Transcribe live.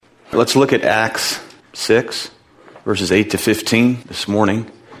Let's look at Acts 6, verses 8 to 15 this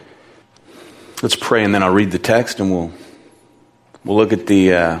morning. Let's pray and then I'll read the text and we'll look at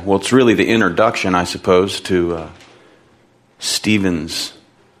it's really the introduction, I suppose, to Stephen's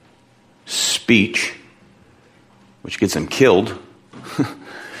speech, which gets him killed.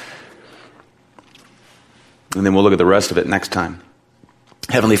 And then we'll look at the rest of it next time.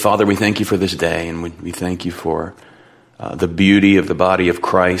 Heavenly Father, we thank you for this day, and we thank you for the beauty of the body of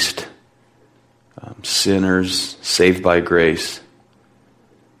Christ, sinners saved by grace,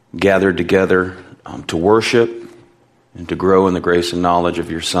 gathered together to worship and to grow in the grace and knowledge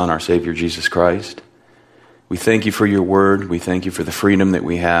of your Son, our Savior, Jesus Christ. We thank you for your word. We thank you for the freedom that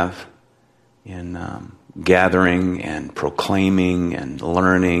we have in gathering and proclaiming and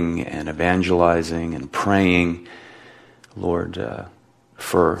learning and evangelizing and praying, Lord,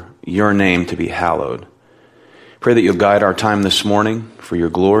 for your name to be hallowed. Pray that you'll guide our time this morning for your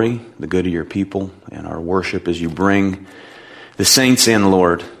glory, the good of your people, and our worship as you bring the saints in,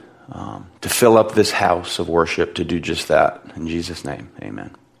 Lord, to fill up this house of worship to do just that. In Jesus' name,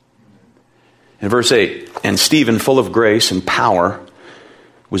 amen. In verse 8, and Stephen, full of grace and power,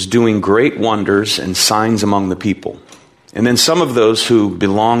 was doing great wonders and signs among the people. And then some of those who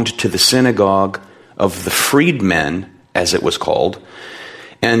belonged to the synagogue of the freedmen, as it was called,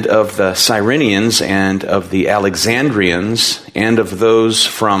 and of the Cyrenians and of the Alexandrians and of those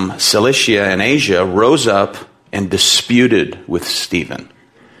from Cilicia and Asia rose up and disputed with Stephen.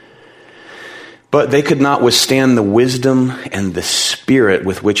 But they could not withstand the wisdom and the spirit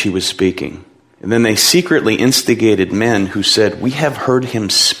with which he was speaking. And then they secretly instigated men who said, "We have heard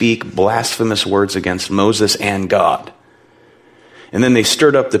him speak blasphemous words against Moses and God." And then they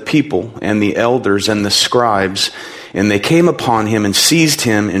stirred up the people and the elders and the scribes, and they came upon him and seized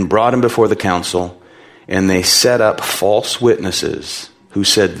him and brought him before the council. And they set up false witnesses who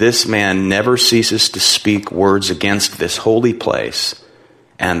said, "This man never ceases to speak words against this holy place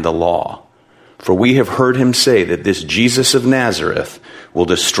and the law. For we have heard him say that this Jesus of Nazareth will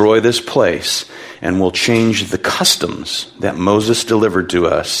destroy this place and will change the customs that Moses delivered to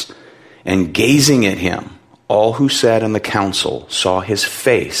us." And gazing at him, all who sat in the council saw his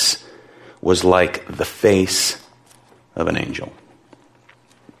face was like the face of an angel.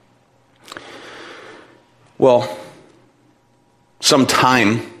 Well, some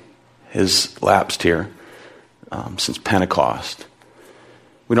time has lapsed here since Pentecost.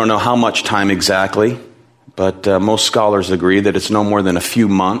 We don't know how much time exactly, but most scholars agree that it's no more than a few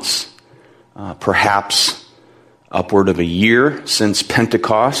months, perhaps upward of a year since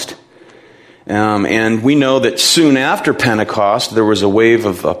Pentecost. And we know that soon after Pentecost, there was a wave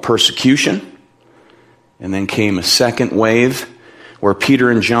of persecution, and then came a second wave where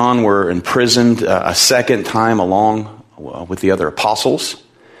Peter and John were imprisoned a second time along with the other apostles.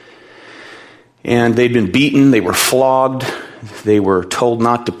 And they'd been beaten, they were flogged, they were told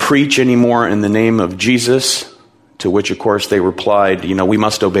not to preach anymore in the name of Jesus, to which, of course, they replied, we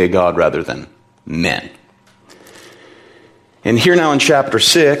must obey God rather than men. And here now in chapter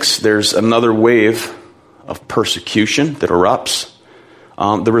 6, there's another wave of persecution that erupts,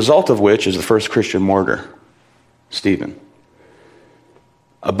 the result of which is the first Christian martyr, Stephen.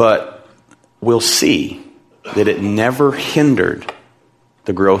 But we'll see that it never hindered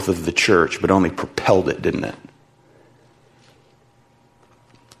the growth of the church, but only propelled it, didn't it?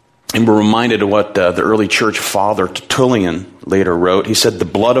 And we're reminded of what the early church father Tertullian later wrote. He said, "The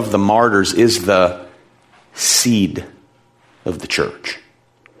blood of the martyrs is the seed of the church."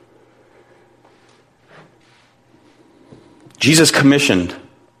 Jesus commissioned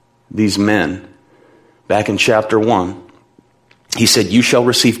these men back in chapter 1. He said, "You shall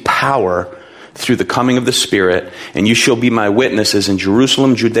receive power through the coming of the Spirit, and you shall be my witnesses in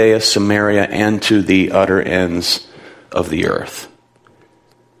Jerusalem, Judea, Samaria, and to the utter ends of the earth."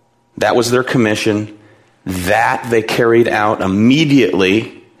 That was their commission. That they carried out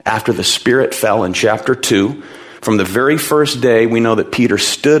immediately after the Spirit fell in chapter 2. From the very first day, we know that Peter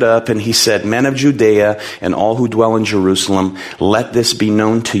stood up and he said, "Men of Judea and all who dwell in Jerusalem, let this be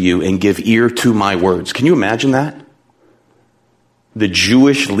known to you and give ear to my words." Can you imagine that? The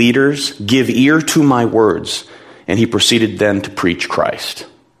Jewish leaders, "Give ear to my words." And he proceeded then to preach Christ.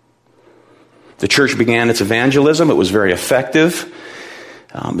 The church began its evangelism. It was very effective.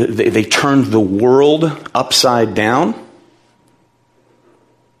 They turned the world upside down.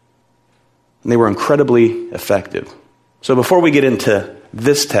 And they were incredibly effective. So before we get into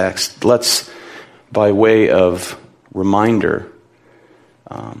this text, let's, by way of reminder,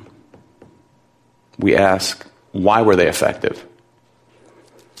 we ask, why were they effective?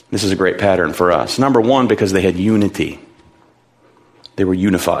 This is a great pattern for us. Number one, because they had unity. They were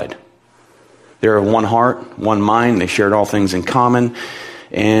unified. They were of one heart, one mind. They shared all things in common.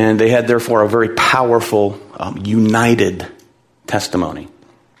 And they had, therefore, a very powerful, united testimony.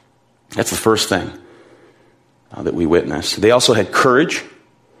 That's the first thing that we witness. They also had courage.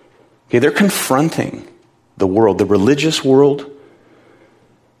 Okay, they're confronting the world, the religious world,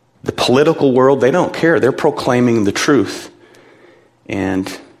 the political world. They don't care. They're proclaiming the truth.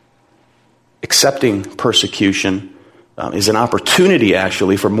 And accepting persecution is an opportunity,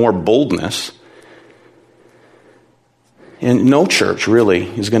 actually, for more boldness. And no church, really,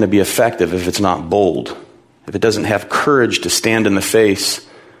 is going to be effective if it's not bold, if it doesn't have courage to stand in the face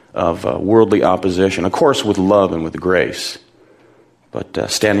of worldly opposition, of course with love and with grace, but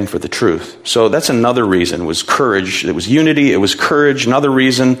standing for the truth. So that's another reason, was courage. It was unity, it was courage. Another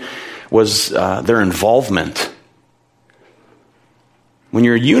reason was their involvement. When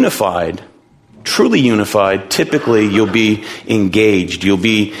you're unified, truly unified, typically you'll be engaged, you'll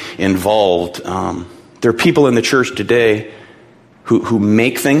be involved. There are people in the church today who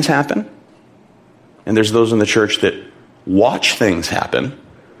make things happen, and there's those in the church that watch things happen.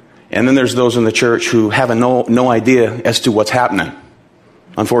 And then there's those in the church who have no idea as to what's happening,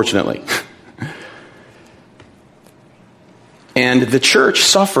 unfortunately. And the church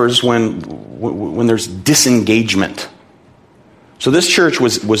suffers when there's disengagement. So this church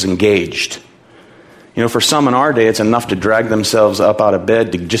was engaged. You know, for some in our day, it's enough to drag themselves up out of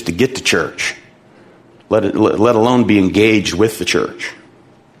bed just to get to church, let alone be engaged with the church.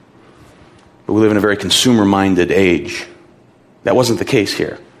 But we live in a very consumer-minded age. That wasn't the case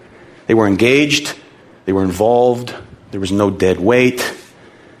here. They were engaged, they were involved, there was no dead weight.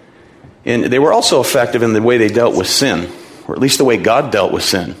 And they were also effective in the way they dealt with sin, or at least the way God dealt with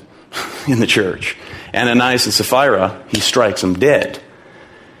sin in the church. Ananias and Sapphira, he strikes them dead.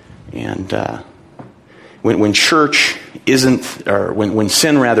 And when church isn't, or when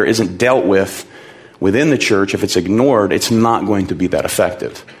sin rather isn't dealt with within the church, if it's ignored, it's not going to be that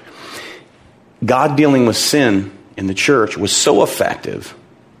effective. God dealing with sin in the church was so effective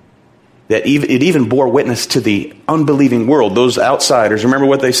that it even bore witness to the unbelieving world, those outsiders. Remember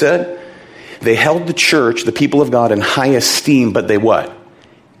what they said? They held the church, the people of God, in high esteem, but they what?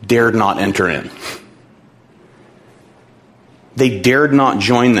 Dared not enter in. They dared not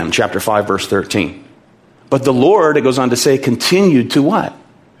join them, chapter 5, verse 13. But the Lord, it goes on to say, continued to what?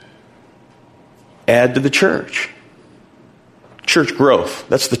 Add to the church. Church growth.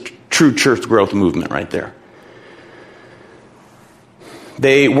 That's the true church growth movement right there.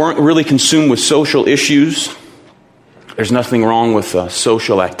 They weren't really consumed with social issues. There's nothing wrong with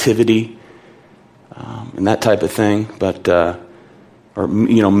social activity and that type of thing, but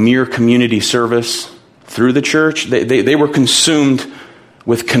mere community service through the church. They were consumed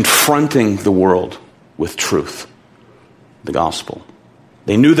with confronting the world with truth, the gospel.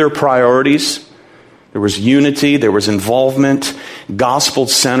 They knew their priorities. There was unity, there was involvement,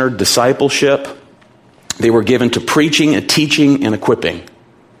 gospel-centered discipleship. They were given to preaching and teaching and equipping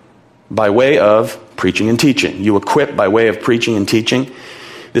by way of preaching and teaching. You equip by way of preaching and teaching.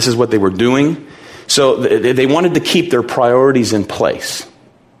 This is what they were doing. So they wanted to keep their priorities in place.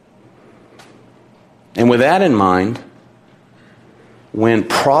 And with that in mind, when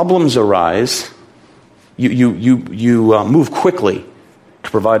problems arise, you move quickly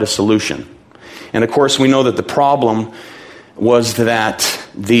to provide a solution. And of course, we know that the problem was that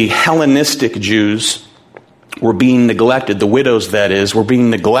the Hellenistic Jews were being neglected, the widows, that is, were being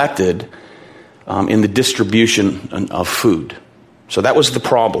neglected in the distribution of food. So that was the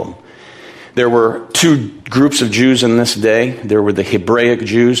problem. There were two groups of Jews in this day. There were the Hebraic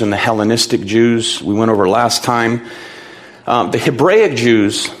Jews and the Hellenistic Jews. We went over last time. The Hebraic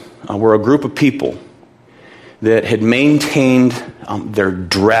Jews were a group of people that had maintained their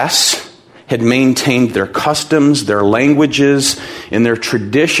dress, had maintained their customs, their languages, and their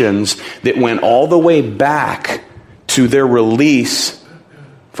traditions that went all the way back to their release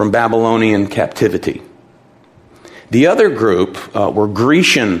from Babylonian captivity. The other group were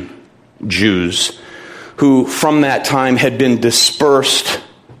Grecian Jews who from that time had been dispersed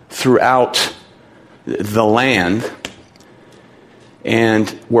throughout the land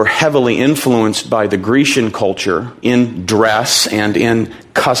and were heavily influenced by the Grecian culture in dress and in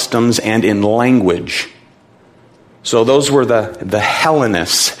customs and in language. So those were the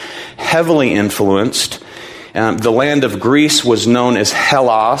Hellenists, heavily influenced. The land of Greece was known as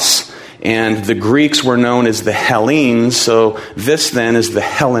Hellas, and the Greeks were known as the Hellenes. So this then is the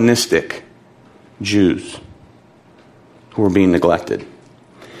Hellenistic Jews who were being neglected.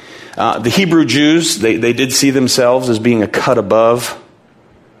 The Hebrew Jews, they did see themselves as being a cut above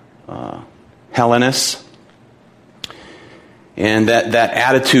Hellenists. And that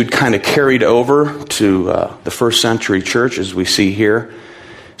attitude kind of carried over to the first century church, as we see here.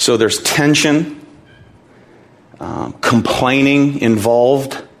 So there's tension, complaining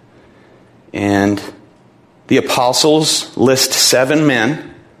involved. And the apostles list 7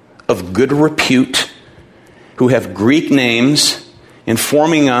 men of good repute who have Greek names,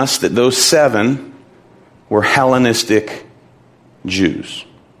 informing us that those 7 were Hellenistic Jews.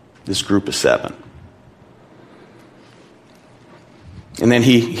 This group of 7. And then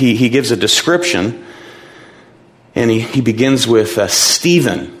he gives a description, and he begins with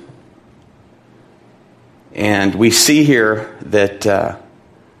Stephen. And we see here that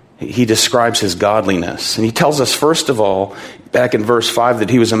he describes his godliness. And he tells us, first of all, back in verse 5, that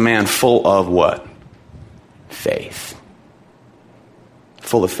he was a man full of what? Faith.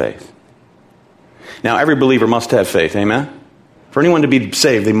 Full of faith. Now, every believer must have faith, amen? For anyone to be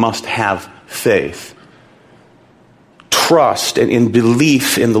saved, they must have faith. Trust and in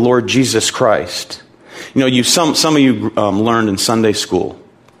belief in the Lord Jesus Christ. You know, some of you learned in Sunday school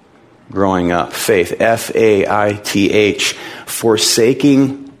growing up, faith, F-A-I-T-H,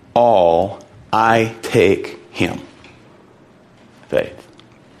 forsaking all, I take him. Faith.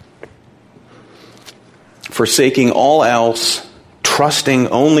 Forsaking all else, trusting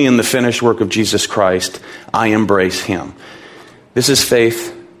only in the finished work of Jesus Christ, I embrace him. This is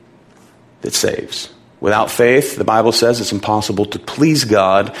faith that saves. Without faith, the Bible says it's impossible to please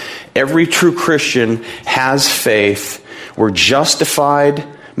God. Every true Christian has faith. We're justified,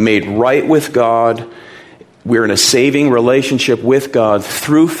 made right with God. We're in a saving relationship with God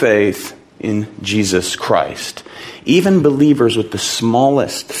through faith in Jesus Christ. Even believers with the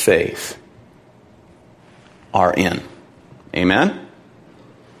smallest faith are in. Amen?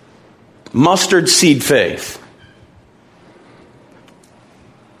 Mustard seed faith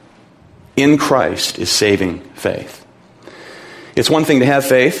in Christ is saving faith. It's one thing to have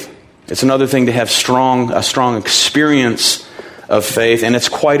faith. It's another thing to have a strong experience of faith. And it's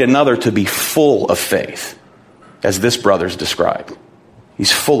quite another to be full of faith, as this brother's described.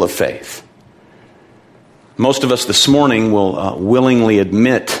 He's full of faith. Most of us this morning will willingly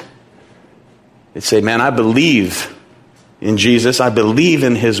admit and say, man, I believe in Jesus. I believe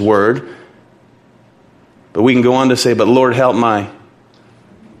in his word. But we can go on to say, but Lord, help my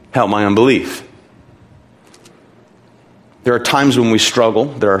unbelief. There are times when we struggle.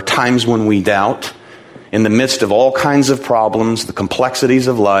 There are times when we doubt. In the midst of all kinds of problems, the complexities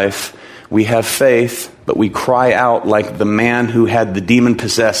of life, we have faith, but we cry out like the man who had the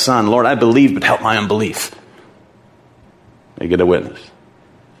demon-possessed son, Lord, I believe, but help my unbelief. I get a witness.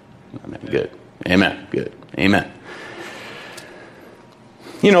 Amen. Good. Amen. Good. Amen.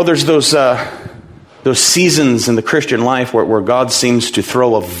 You know, there's those seasons in the Christian life where God seems to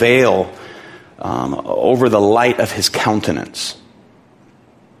throw a veil over the light of his countenance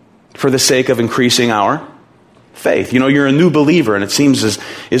for the sake of increasing our faith. You know, you're a new believer, and it seems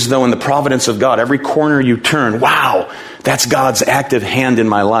as though in the providence of God, every corner you turn, wow, that's God's active hand in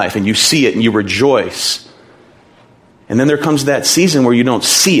my life, and you see it and you rejoice. And then there comes that season where you don't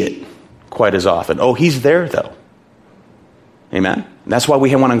see it quite as often. Oh, he's there though. Amen? That's why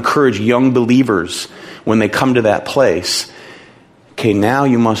we want to encourage young believers when they come to that place. Okay, now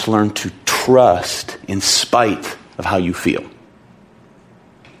you must learn to trust in spite of how you feel.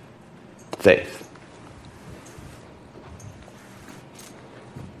 Faith.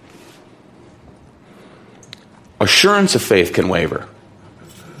 Assurance of faith can waver.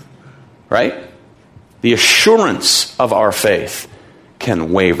 Right? The assurance of our faith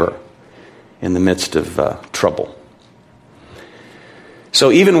can waver in the midst of trouble. So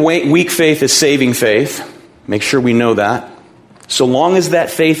even weak faith is saving faith. Make sure we know that. So long as that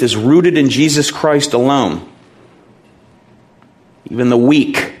faith is rooted in Jesus Christ alone, even the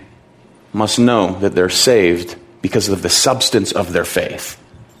weak must know that they're saved because of the substance of their faith.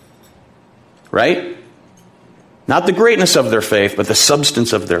 Right? Not the greatness of their faith, but the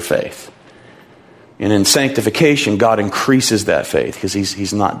substance of their faith. And in sanctification, God increases that faith because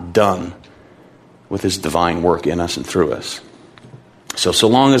He's not done with His divine work in us and through us. So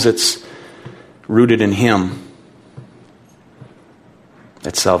long as it's rooted in Him,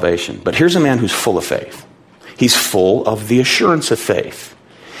 it's salvation. But here's a man who's full of faith. He's full of the assurance of faith.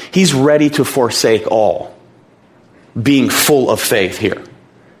 He's ready to forsake all, being full of faith here.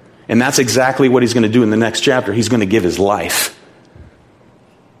 And that's exactly what he's going to do in the next chapter. He's going to give his life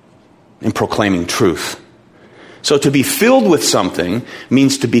in proclaiming truth. So to be filled with something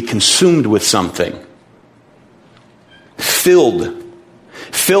means to be consumed with something. Filled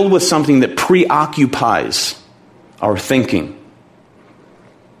with something that preoccupies our thinking.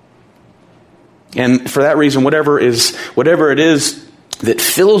 And for that reason, whatever it is that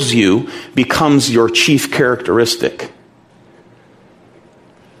fills you becomes your chief characteristic,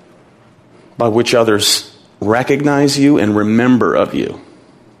 by which others recognize you and remember of you.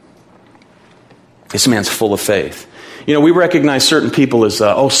 This man's full of faith. You know, we recognize certain people as,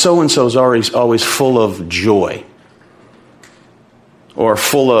 so-and-so is always full of joy, or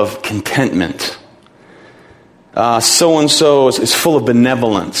full of contentment. So-and-so is full of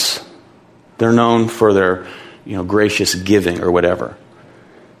benevolence. They're known for their, gracious giving or whatever.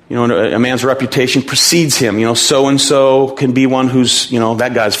 A man's reputation precedes him. So-and-so can be one who's,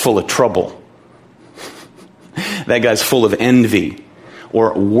 that guy's full of trouble. That guy's full of envy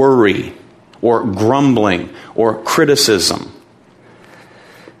or worry or grumbling or criticism.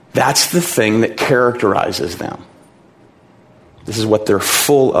 That's the thing that characterizes them. This is what they're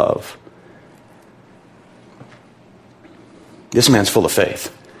full of. This man's full of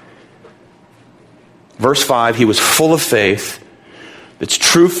faith. Verse 5, he was full of faith. It's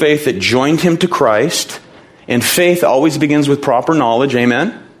true faith that joined him to Christ. And faith always begins with proper knowledge.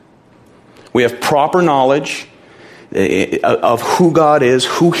 Amen? We have proper knowledge of who God is,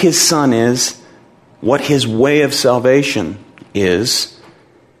 who His Son is, what His way of salvation is.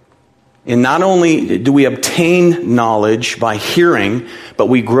 And not only do we obtain knowledge by hearing, but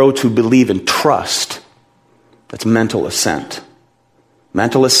we grow to believe and trust. That's mental assent.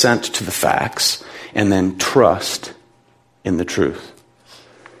 Mental assent to the facts, and then trust in the truth.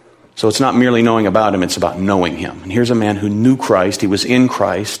 So it's not merely knowing about Him, it's about knowing Him. And here's a man who knew Christ, he was in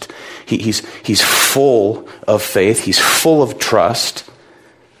Christ, he's full of faith, he's full of trust,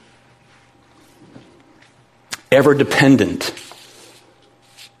 ever dependent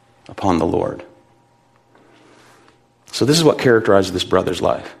upon the Lord. So this is what characterizes this brother's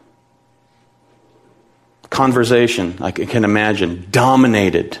life. Conversation, I can imagine,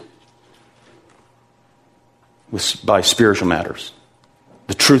 dominated by spiritual matters.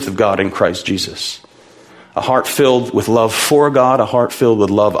 The truth of God in Christ Jesus. A heart filled with love for God, a heart filled with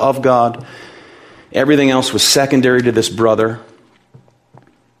love of God. Everything else was secondary to this brother.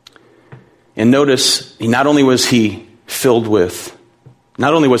 And notice, not only was he full,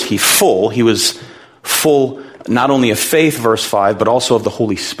 he was full not only of faith, verse 5, but also of the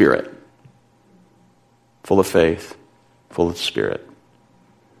Holy Spirit. Full of faith, full of the Spirit.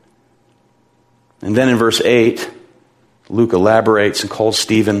 And then in verse 8, Luke elaborates and calls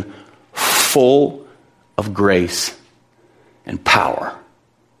Stephen full of grace and power.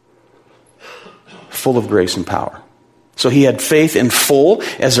 Full of grace and power. So he had faith in full.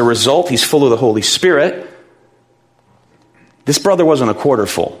 As a result, he's full of the Holy Spirit. This brother wasn't a quarter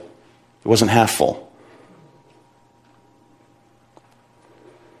full. It wasn't half full.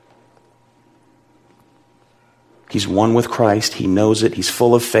 He's one with Christ. He knows it. He's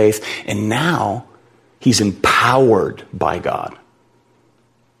full of faith. And now he's empowered by God.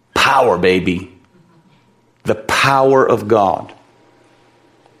 Power, baby. The power of God.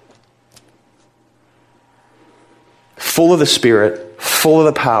 Full of the Spirit, full of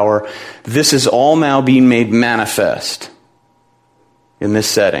the power. This is all now being made manifest in this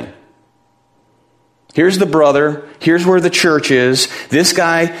setting. Here's the brother. Here's where the church is. This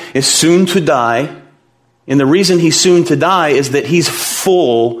guy is soon to die. And the reason he's soon to die is that he's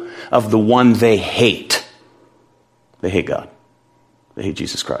full of the one they hate. They hate God. They hate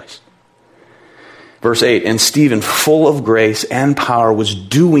Jesus Christ. Verse 8, and Stephen, full of grace and power, was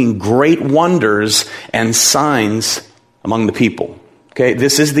doing great wonders and signs among the people. Okay,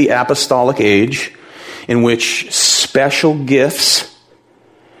 this is the apostolic age in which special gifts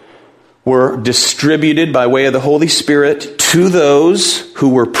were distributed by way of the Holy Spirit to those who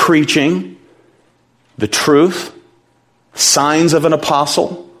were preaching the truth, signs of an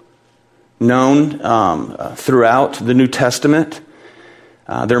apostle, known throughout the New Testament.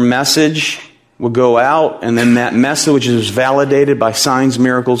 Their message would go out, and then that message was validated by signs,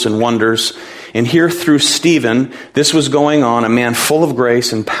 miracles, and wonders. And here through Stephen, this was going on, a man full of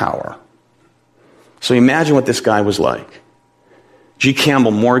grace and power. So imagine what this guy was like. G.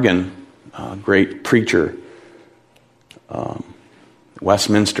 Campbell Morgan, great preacher,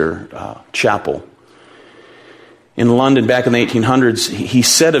 Westminster Chapel, in London back in the 1800s, he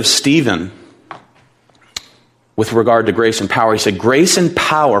said of Stephen, with regard to grace and power, he said, grace and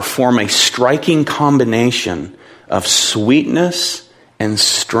power form a striking combination of sweetness and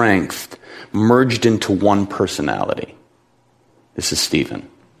strength merged into one personality. This is Stephen.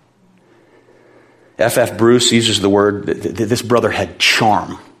 F.F. Bruce uses the word that this brother had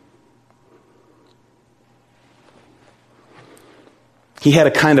charm. He had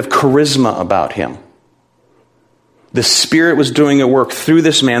a kind of charisma about him. The Spirit was doing a work through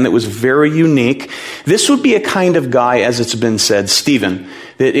this man that was very unique. This would be a kind of guy, as it's been said, Stephen,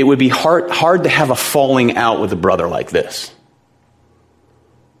 that it would be hard to have a falling out with a brother like this.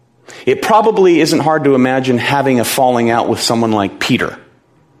 It probably isn't hard to imagine having a falling out with someone like Peter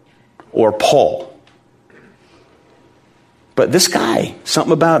or Paul. But this guy,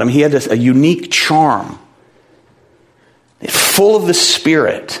 something about him, he had a unique charm, full of the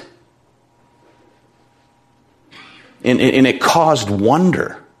Spirit. And it caused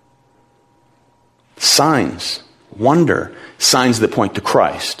wonder. Signs, wonder, signs that point to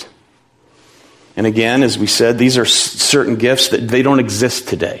Christ. And again, as we said, these are certain gifts that they don't exist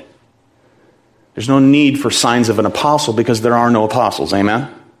today. There's no need for signs of an apostle because there are no apostles,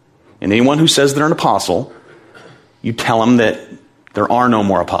 amen? And anyone who says they're an apostle, you tell them that there are no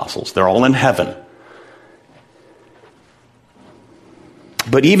more apostles. They're all in heaven.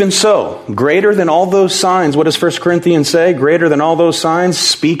 But even so, greater than all those signs, what does 1 Corinthians say? Greater than all those signs,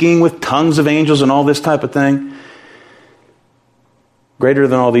 speaking with tongues of angels and all this type of thing. Greater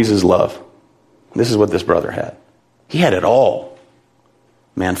than all these is love. This is what this brother had. He had it all.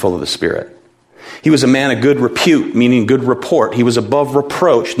 Man full of the Spirit. He was a man of good repute, meaning good report. He was above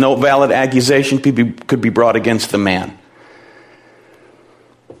reproach. No valid accusation could be brought against the man.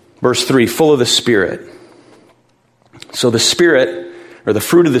 Verse 3, full of the Spirit. So the Spirit, or the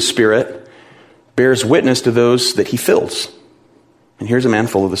fruit of the Spirit, bears witness to those that he fills. And here's a man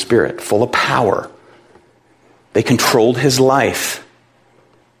full of the Spirit, full of power. They controlled his life,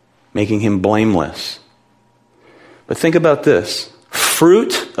 making him blameless. But think about this.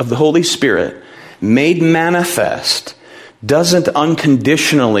 Fruit of the Holy Spirit, made manifest, doesn't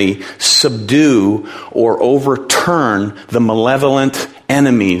unconditionally subdue or overturn the malevolent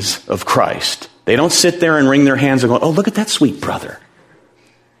enemies of Christ. They don't sit there and wring their hands and go, oh, look at that sweet brother.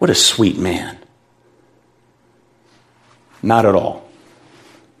 What a sweet man. Not at all.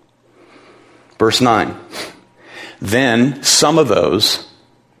 Verse 9. Then some of those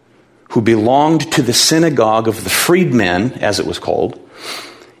who belonged to the synagogue of the freedmen, as it was called,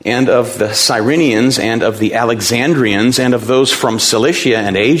 and of the Cyrenians and of the Alexandrians and of those from Cilicia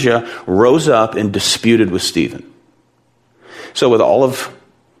and Asia rose up and disputed with Stephen. So with all of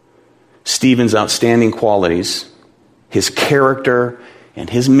Stephen's outstanding qualities, his character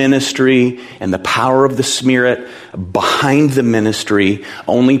and his ministry and the power of the Spirit behind the ministry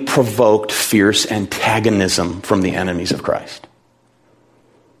only provoked fierce antagonism from the enemies of Christ.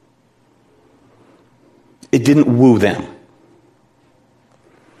 It didn't woo them.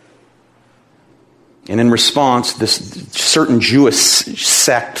 And in response, certain Jewish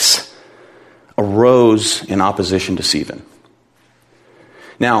sects arose in opposition to Stephen.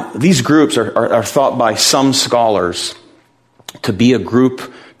 Now, these groups are thought by some scholars to be a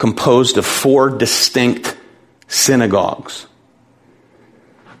group composed of 4 distinct synagogues,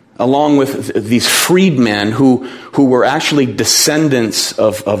 along with these freedmen who were actually descendants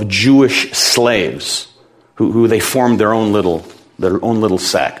of Jewish slaves, who they formed their own little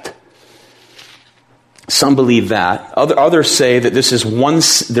sect. Some believe that. Others say that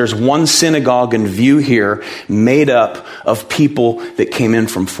there's one synagogue in view here made up of people that came in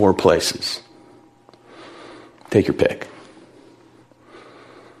from 4 places. Take your pick.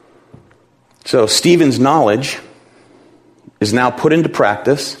 So Stephen's knowledge is now put into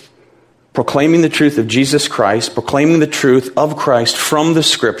practice, proclaiming the truth of Jesus Christ, proclaiming the truth of Christ from the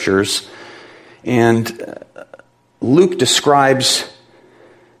Scriptures. And Luke describes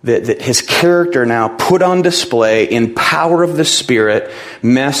that his character now put on display in power of the Spirit,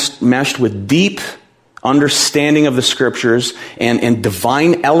 meshed with deep understanding of the Scriptures and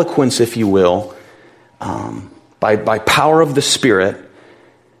divine eloquence, if you will, by power of the Spirit,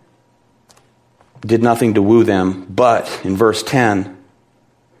 did nothing to woo them. But, in verse 10,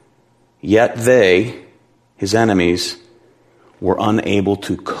 yet they, his enemies, were unable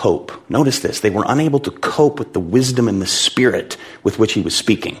to cope. Notice this. They were unable to cope with the wisdom and the spirit with which he was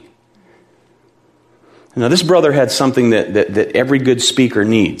speaking. Now, this brother had something that every good speaker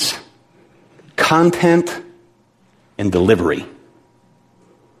needs. Content and delivery.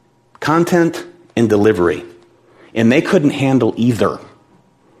 Content and delivery. And they couldn't handle either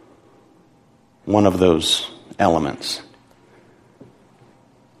one of those elements.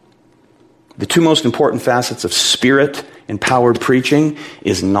 The 2 most important facets of Spirit-empowered preaching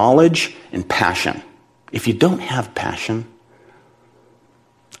is knowledge and passion. If you don't have passion,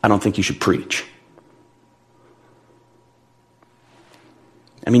 I don't think you should preach.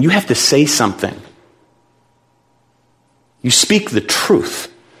 I mean, you have to say something. You speak the truth.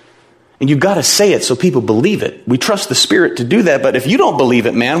 And you've got to say it so people believe it. We trust the Spirit to do that, but if you don't believe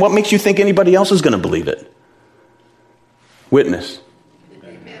it, man, what makes you think anybody else is going to believe it? witness.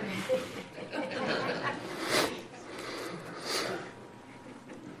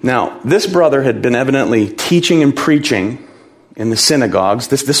 Now, this brother had been evidently teaching and preaching in the synagogues.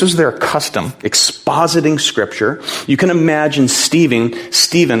 This was their custom, expositing Scripture. You can imagine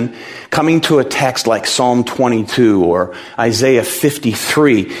Stephen coming to a text like Psalm 22 or Isaiah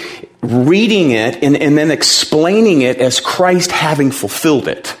 53, reading it and then explaining it as Christ having fulfilled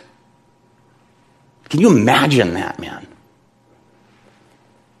it. Can you imagine that, man?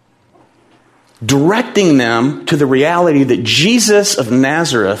 Directing them to the reality that Jesus of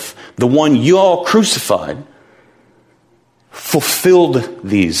Nazareth, the one you all crucified, fulfilled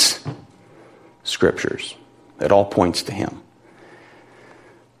these Scriptures. It all points to him.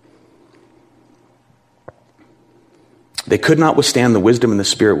 They could not withstand the wisdom and the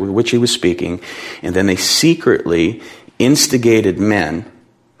spirit with which he was speaking, and then they secretly instigated men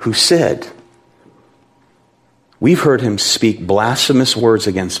who said, "We've heard him speak blasphemous words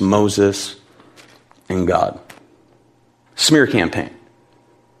against Moses and God." Smear campaign.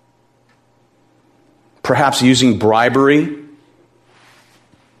 Perhaps using bribery.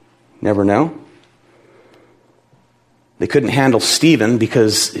 Never know. They couldn't handle Stephen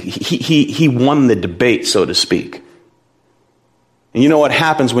because he won the debate, so to speak. And you know what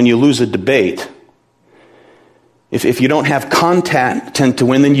happens when you lose a debate? If you don't have content to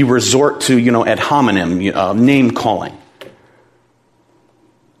win, then you resort to, ad hominem, name calling.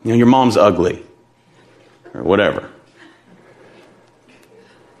 Your mom's ugly. Or whatever.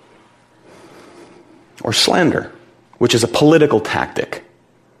 Or slander, which is a political tactic.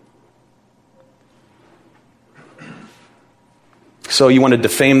 So you want to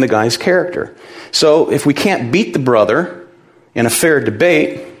defame the guy's character. So if we can't beat the brother in a fair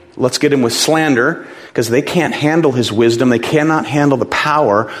debate, let's get him with slander, because they can't handle his wisdom. They cannot handle the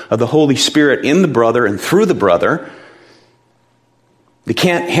power of the Holy Spirit in the brother and through the brother. They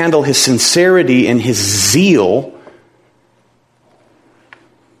can't handle his sincerity and his zeal,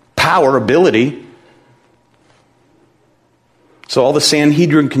 power, ability. So all the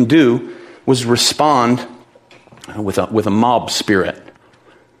Sanhedrin can do was respond with a mob spirit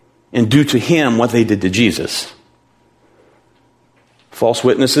and do to him what they did to Jesus. False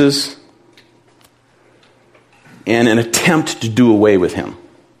witnesses and an attempt to do away with him.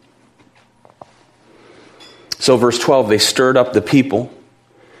 So verse 12, they stirred up the people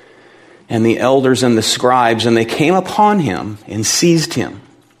and the elders and the scribes, and they came upon him and seized him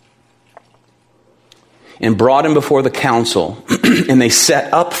and brought him before the council. And they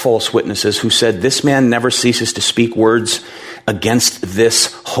set up false witnesses who said, "This man never ceases to speak words against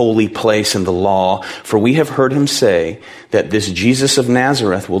this holy place and the law. For we have heard him say that this Jesus of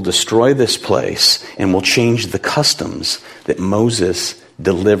Nazareth will destroy this place and will change the customs that Moses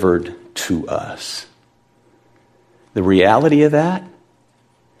delivered to us." The reality of that,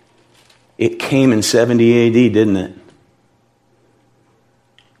 it came in 70 AD, didn't it?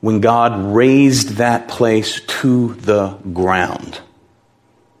 When God razed that place to the ground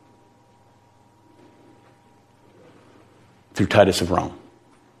through Titus of Rome.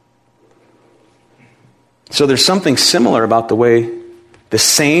 So there's something similar about the way the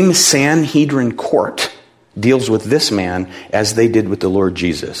same Sanhedrin court deals with this man as they did with the Lord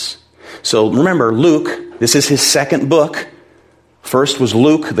Jesus. So remember, Luke, this is his second book. First was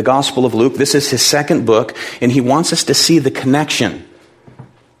Luke, the Gospel of Luke. This is his second book, and he wants us to see the connection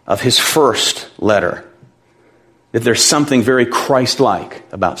of his first letter. That there's something very Christ-like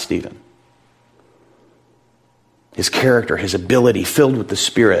about Stephen. His character, his ability, filled with the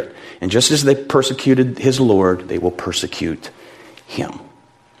Spirit. And just as they persecuted his Lord, they will persecute him.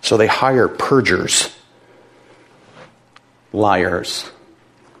 So they hire perjurers, liars,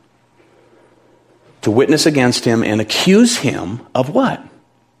 to witness against him and accuse him of what?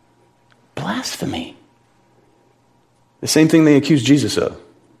 Blasphemy. The same thing they accused Jesus of.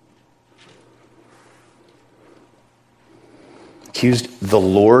 Accused the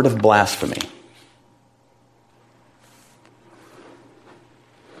Lord of blasphemy.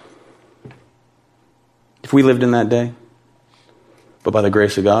 If we lived in that day, but by the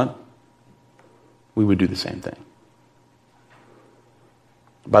grace of God, we would do the same thing.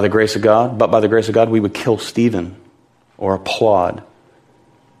 By the grace of God, we would kill Stephen or applaud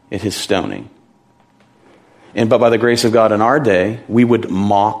at his stoning. And but by the grace of God in our day, we would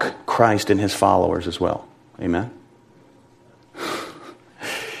mock Christ and his followers as well. Amen?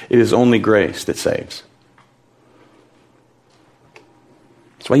 It is only grace that saves.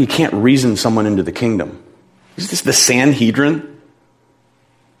 That's why you can't reason someone into the kingdom. Is this the Sanhedrin?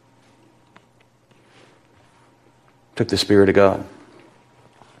 Took the Spirit of God.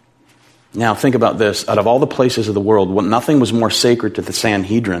 Now think about this. Out of all the places of the world, nothing was more sacred to the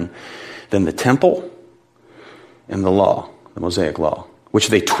Sanhedrin than the temple and the law, the Mosaic law, which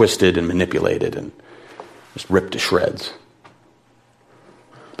they twisted and manipulated and just ripped to shreds.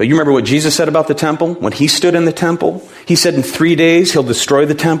 But you remember what Jesus said about the temple? When he stood in the temple, he said in 3 days he'll destroy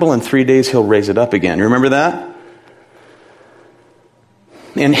the temple, in 3 days he'll raise it up again. You remember that?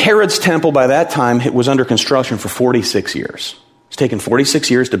 And Herod's temple by that time it was under construction for 46 years. It's taken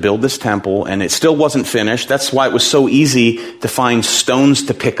 46 years to build this temple, and it still wasn't finished. That's why it was so easy to find stones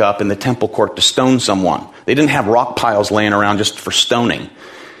to pick up in the temple court to stone someone. They didn't have rock piles laying around just for stoning.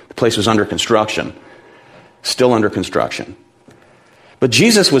 The place was under construction. Still under construction. But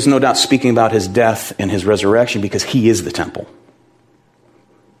Jesus was no doubt speaking about his death and his resurrection because he is the temple.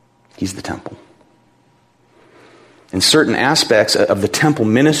 He's the temple. In certain aspects of the temple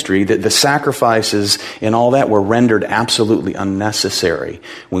ministry, that the sacrifices and all that were rendered absolutely unnecessary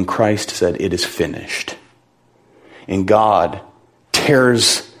when Christ said, "It is finished." And God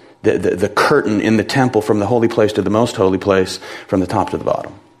tears the curtain in the temple from the holy place to the most holy place, from the top to the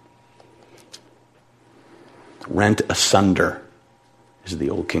bottom. Rent asunder, as the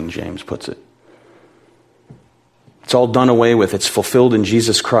old King James puts it. It's all done away with. It's fulfilled in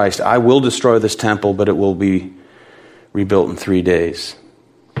Jesus Christ. I will destroy this temple, but it will be rebuilt in 3 days.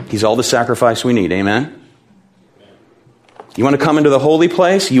 He's all the sacrifice we need. Amen? You want to come into the holy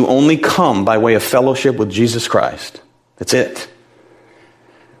place? You only come by way of fellowship with Jesus Christ. That's it.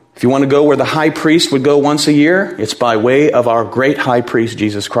 If you want to go where the high priest would go once a year, it's by way of our great high priest,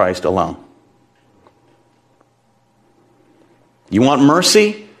 Jesus Christ, alone. You want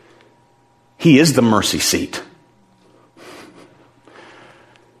mercy? He is the mercy seat.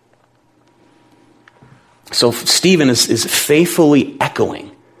 So Stephen is faithfully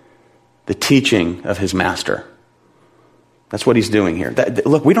echoing the teaching of his master. That's what he's doing here.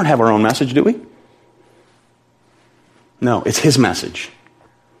 Look, we don't have our own message, do we? No, it's his message.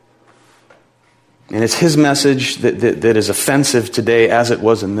 And it's his message that is offensive today as it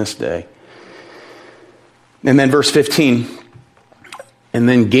was in this day. And then verse 15, and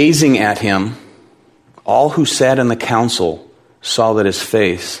then gazing at him, all who sat in the council saw that his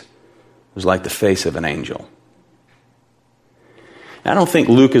face was like the face of an angel. I don't think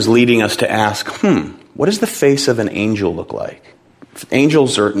Luke is leading us to ask, what does the face of an angel look like?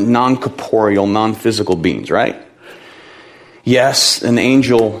 Angels are non-corporeal, non-physical beings, right? Yes, an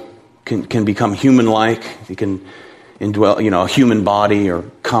angel can become human-like. He can indwell, a human body or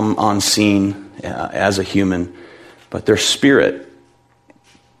come on scene as a human, but they're spirit.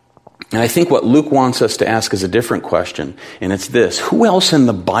 And I think what Luke wants us to ask is a different question, and it's this. Who else in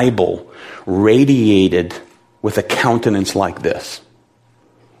the Bible radiated with a countenance like this?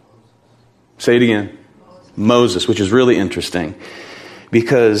 Say it again. Moses, which is really interesting,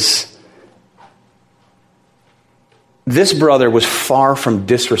 because this brother was far from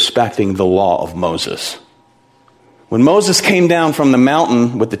disrespecting the law of Moses. When Moses came down from the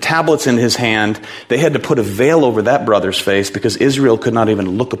mountain with the tablets in his hand, they had to put a veil over that brother's face because Israel could not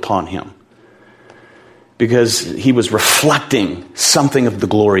even look upon him, because he was reflecting something of the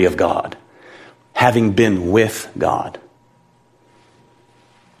glory of God, having been with God.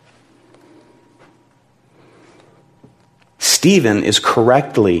 Stephen is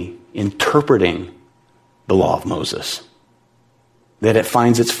correctly interpreting the law of Moses, that it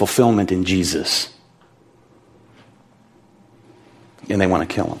finds its fulfillment in Jesus. And they want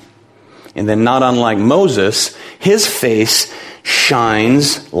to kill him. And then, not unlike Moses, his face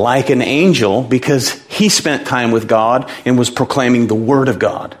shines like an angel because he spent time with God and was proclaiming the word of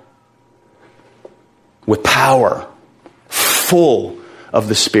God with power, full of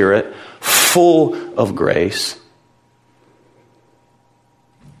the Spirit, full of grace.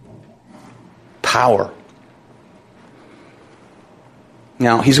 Power.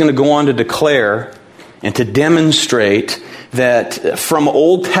 Now, he's going to go on to declare and to demonstrate that from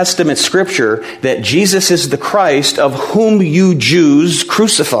Old Testament Scripture that Jesus is the Christ of whom you Jews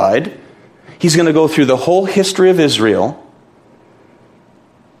crucified. He's going to go through the whole history of Israel,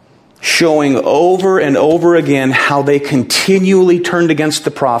 showing over and over again how they continually turned against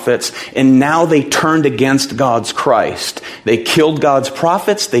the prophets, and now they turned against God's Christ. They killed God's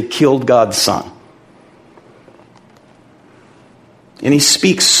prophets, they killed God's Son. And he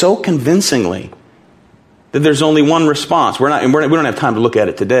speaks so convincingly that there's only one response. We don't have time to look at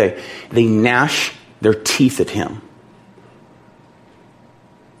it today. They gnash their teeth at him.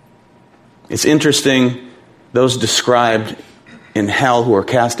 It's interesting, those described in hell who are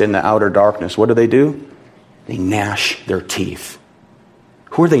cast into outer darkness, what do? They gnash their teeth.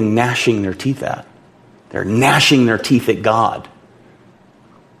 Who are they gnashing their teeth at? They're gnashing their teeth at God.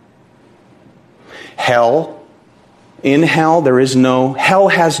 hell. In hell, hell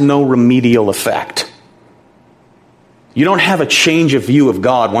has no remedial effect. You don't have a change of view of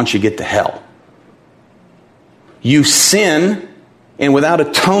God once you get to hell. You sin, and without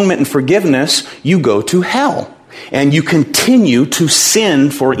atonement and forgiveness, you go to hell. And you continue to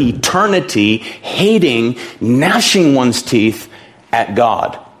sin for eternity, hating, gnashing one's teeth at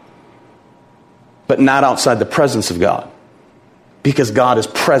God. But not outside the presence of God. Because God is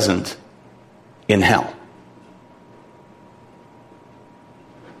present in hell.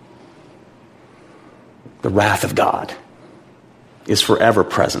 The wrath of God is forever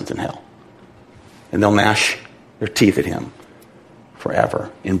present in hell. And they'll gnash their teeth at him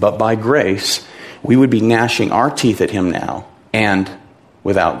forever. But by grace, we would be gnashing our teeth at him now, and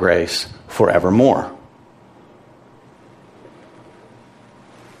without grace, forevermore.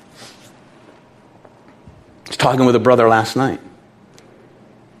 I was talking with a brother last night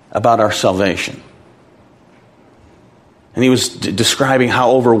about our salvation. And he was describing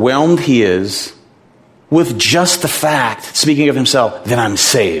how overwhelmed he is with just the fact, speaking of himself, that I'm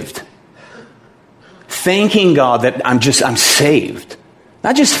saved. Thanking God that I'm saved.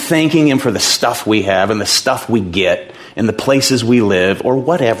 Not just thanking him for the stuff we have and the stuff we get and the places we live or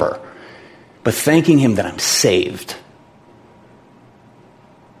whatever, but thanking him that I'm saved.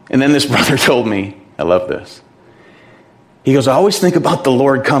 And then this brother told me, I love this. He goes, I always think about the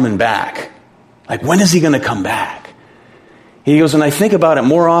Lord coming back. Like, when is he going to come back? He goes, and I think about it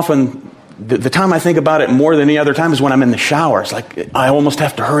more often. The time I think about it more than any other time is when I'm in the shower. It's like I almost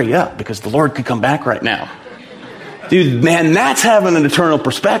have to hurry up because the Lord could come back right now. Dude, man, that's having an eternal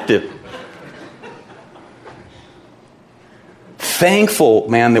perspective. Thankful,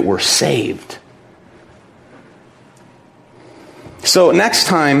 man, that we're saved. So next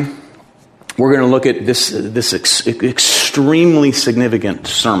time, we're going to look at this extremely significant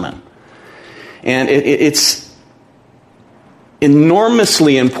sermon. And it's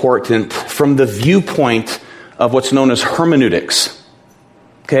enormously important from the viewpoint of what's known as hermeneutics.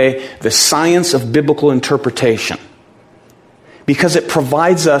 Okay? The science of biblical interpretation. Because it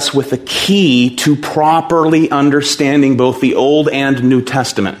provides us with a key to properly understanding both the Old and New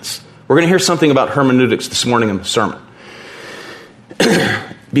Testaments. We're going to hear something about hermeneutics this morning in the sermon.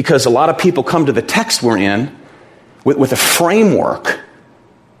 Because a lot of people come to the text we're in with a framework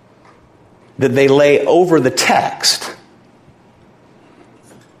that they lay over the text.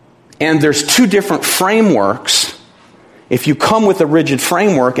 And there's two different frameworks. If you come with a rigid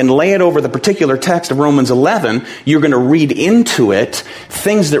framework and lay it over the particular text of Romans 11, you're going to read into it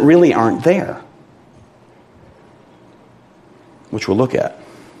things that really aren't there. Which we'll look at.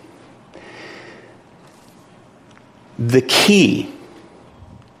 The key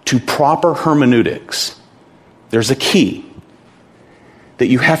to proper hermeneutics, there's a key that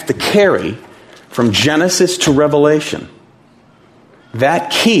you have to carry from Genesis to Revelation.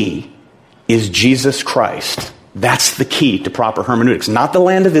 That key is Jesus Christ. That's the key to proper hermeneutics. Not the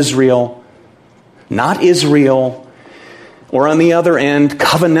land of Israel, not Israel, or on the other end,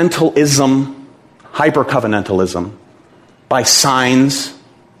 covenantalism, hyper-covenantalism, by signs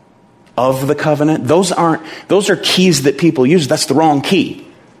of the covenant. Those are keys that people use. That's the wrong key.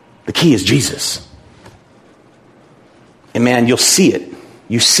 The key is Jesus. And man, you'll see it.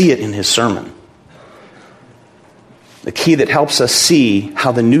 You see it in his sermon. The key that helps us see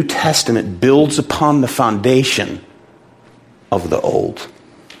how the New Testament builds upon the foundation of the Old.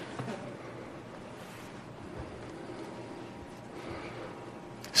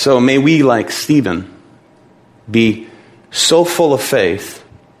 So may we, like Stephen, be so full of faith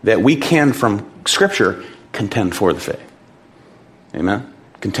that we can, from Scripture, contend for the faith. Amen?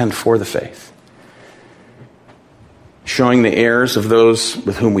 Contend for the faith. Showing the errors of those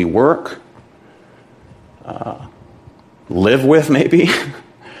with whom we work, live with maybe,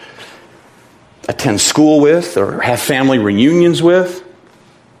 attend school with, or have family reunions with.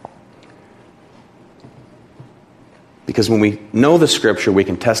 Because when we know the Scripture, we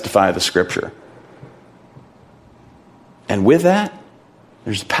can testify the Scripture. And with that,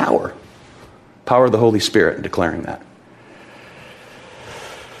 there's power. Power of the Holy Spirit in declaring that.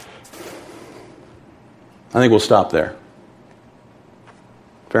 I think we'll stop there.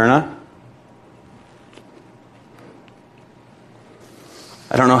 Fair enough?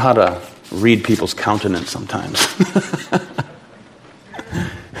 I don't know how to read people's countenance sometimes.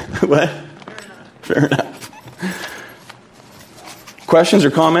 What? Fair enough. Questions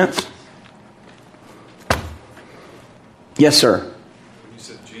or comments? Yes, sir. When you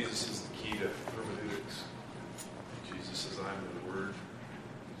said Jesus is the key to hermeneutics, Jesus says, I am the Word.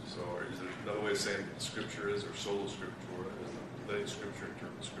 So is there another way of saying Scripture is, or sola Scriptura? Is Let Scripture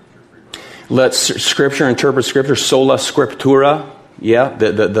interpret Scripture frequently. Let Scripture interpret Scripture. Sola Scriptura. Yeah,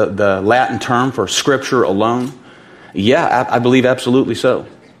 the Latin term for Scripture alone. Yeah, I believe absolutely so.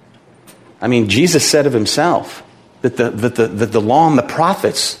 I mean, Jesus said of himself that the law and the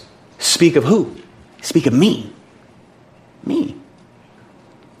prophets speak of who? Speak of me. Me.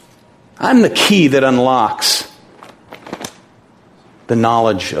 I'm the key that unlocks the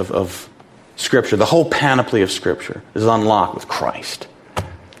knowledge of Scripture. The whole panoply of Scripture is unlocked with Christ.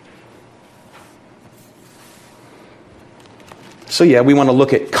 So yeah, we want to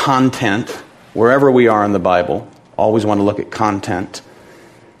look at content wherever we are in the Bible. Always want to look at content.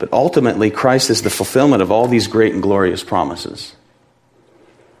 But ultimately, Christ is the fulfillment of all these great and glorious promises.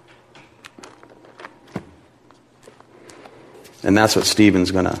 And that's what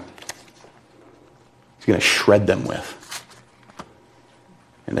Stephen's going to shred them with.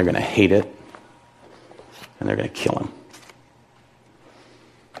 And they're going to hate it. And they're going to kill him.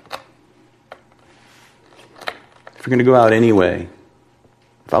 If you're going to go out anyway,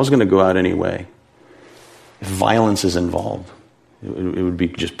 if I was going to go out anyway, if violence is involved, it would be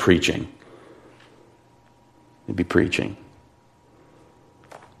just preaching. It'd be preaching.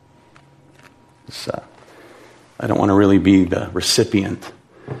 I don't want to really be the recipient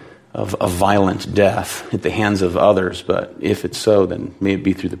of a violent death at the hands of others, but if it's so, then may it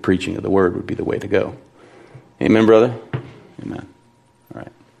be through the preaching of the word would be the way to go. Amen, brother? Amen. All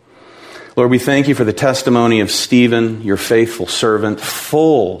right. Lord, we thank you for the testimony of Stephen, your faithful servant,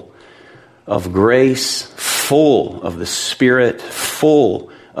 full of grace, full of the Spirit,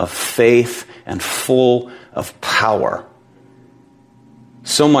 full of faith, and full of power.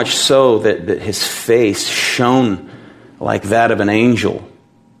 So much so that his face shone like that of an angel,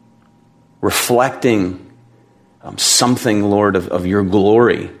 reflecting something, Lord, of your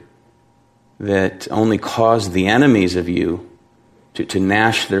glory that only caused the enemies of you to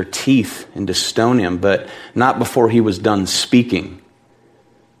gnash their teeth and to stone him, but not before he was done speaking,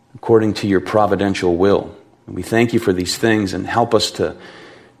 according to your providential will. And we thank you for these things, and help us to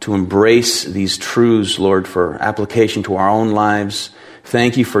embrace these truths, Lord, for application to our own lives.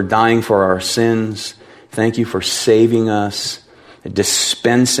 Thank you for dying for our sins. Thank you for saving us,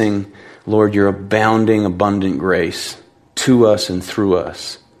 dispensing, Lord, your abounding, abundant grace to us and through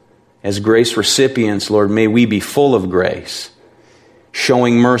us. As grace recipients, Lord, may we be full of grace,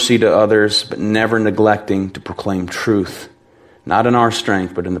 showing mercy to others, but never neglecting to proclaim truth. Not in our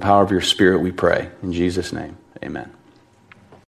strength, but in the power of your Spirit, we pray. In Jesus' name, amen.